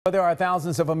There are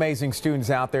thousands of amazing students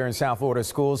out there in South Florida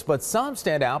schools, but some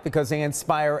stand out because they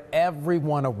inspire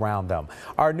everyone around them.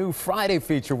 Our new Friday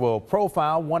feature will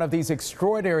profile one of these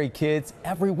extraordinary kids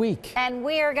every week. And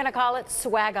we are going to call it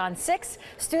Swag on 6,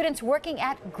 students working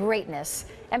at greatness.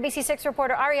 NBC6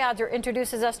 reporter Ariadne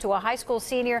introduces us to a high school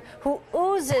senior who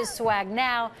oozes swag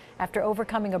now after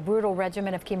overcoming a brutal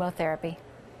regimen of chemotherapy.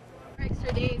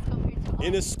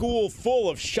 In a school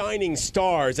full of shining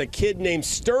stars, a kid named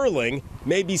Sterling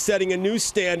may be setting a new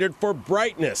standard for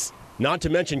brightness, not to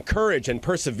mention courage and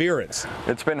perseverance.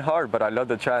 It's been hard, but I love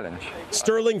the challenge.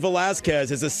 Sterling Velazquez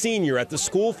is a senior at the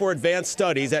School for Advanced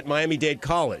Studies at Miami-Dade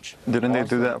College. Didn't they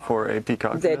do that for AP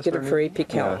Calculus? They did it for AP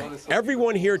Calculus. Yeah.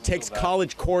 Everyone here takes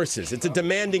college courses. It's a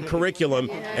demanding curriculum,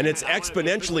 and it's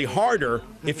exponentially harder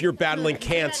if you're battling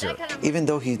cancer. Even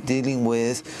though he's dealing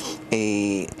with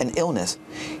an illness,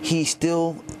 he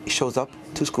still shows up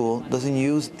to school, doesn't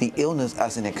use the illness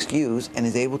as an excuse, and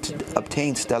is able to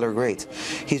obtain stellar grades.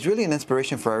 He's really an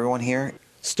inspiration for everyone here.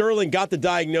 Sterling got the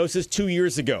diagnosis 2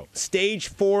 years ago, stage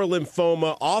 4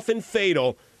 lymphoma, often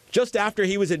fatal, just after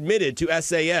he was admitted to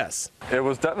SAS. It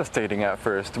was devastating at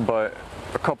first, but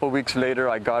a couple weeks later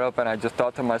I got up and I just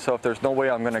thought to myself, there's no way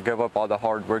I'm going to give up all the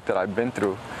hard work that I've been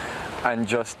through and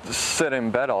just sit in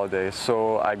bed all day.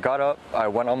 So I got up, I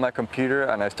went on my computer,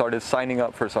 and I started signing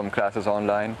up for some classes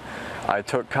online. I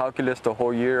took calculus the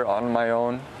whole year on my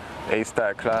own, aced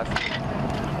that class.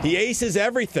 He aces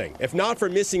everything. If not for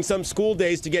missing some school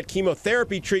days to get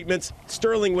chemotherapy treatments,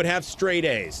 Sterling would have straight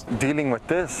A's. Dealing with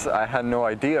this, I had no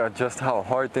idea just how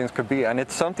hard things could be, and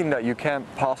it's something that you can't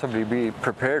possibly be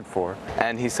prepared for.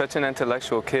 And he's such an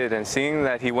intellectual kid, and seeing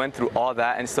that he went through all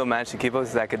that and still managed to keep up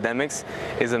his academics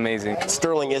is amazing.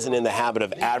 Sterling isn't in the habit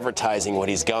of advertising what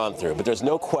he's gone through, but there's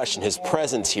no question his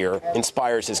presence here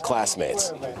inspires his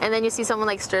classmates. And then you see someone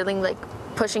like Sterling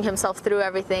pushing himself through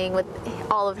everything with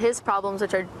all of his problems,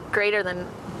 which are greater than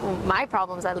my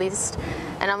problems at least.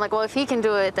 And I'm like, well, if he can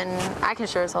do it, then I can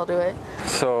sure as hell do it.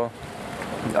 So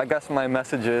I guess my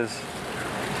message is,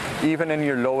 even in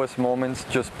your lowest moments,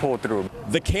 just pull through.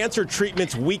 The cancer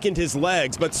treatments weakened his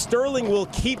legs, but Sterling will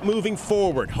keep moving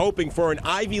forward, hoping for an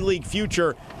Ivy League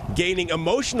future, gaining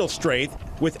emotional strength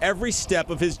with every step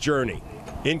of his journey.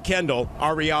 In Kendall,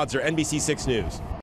 Ariadne, NBC6 News.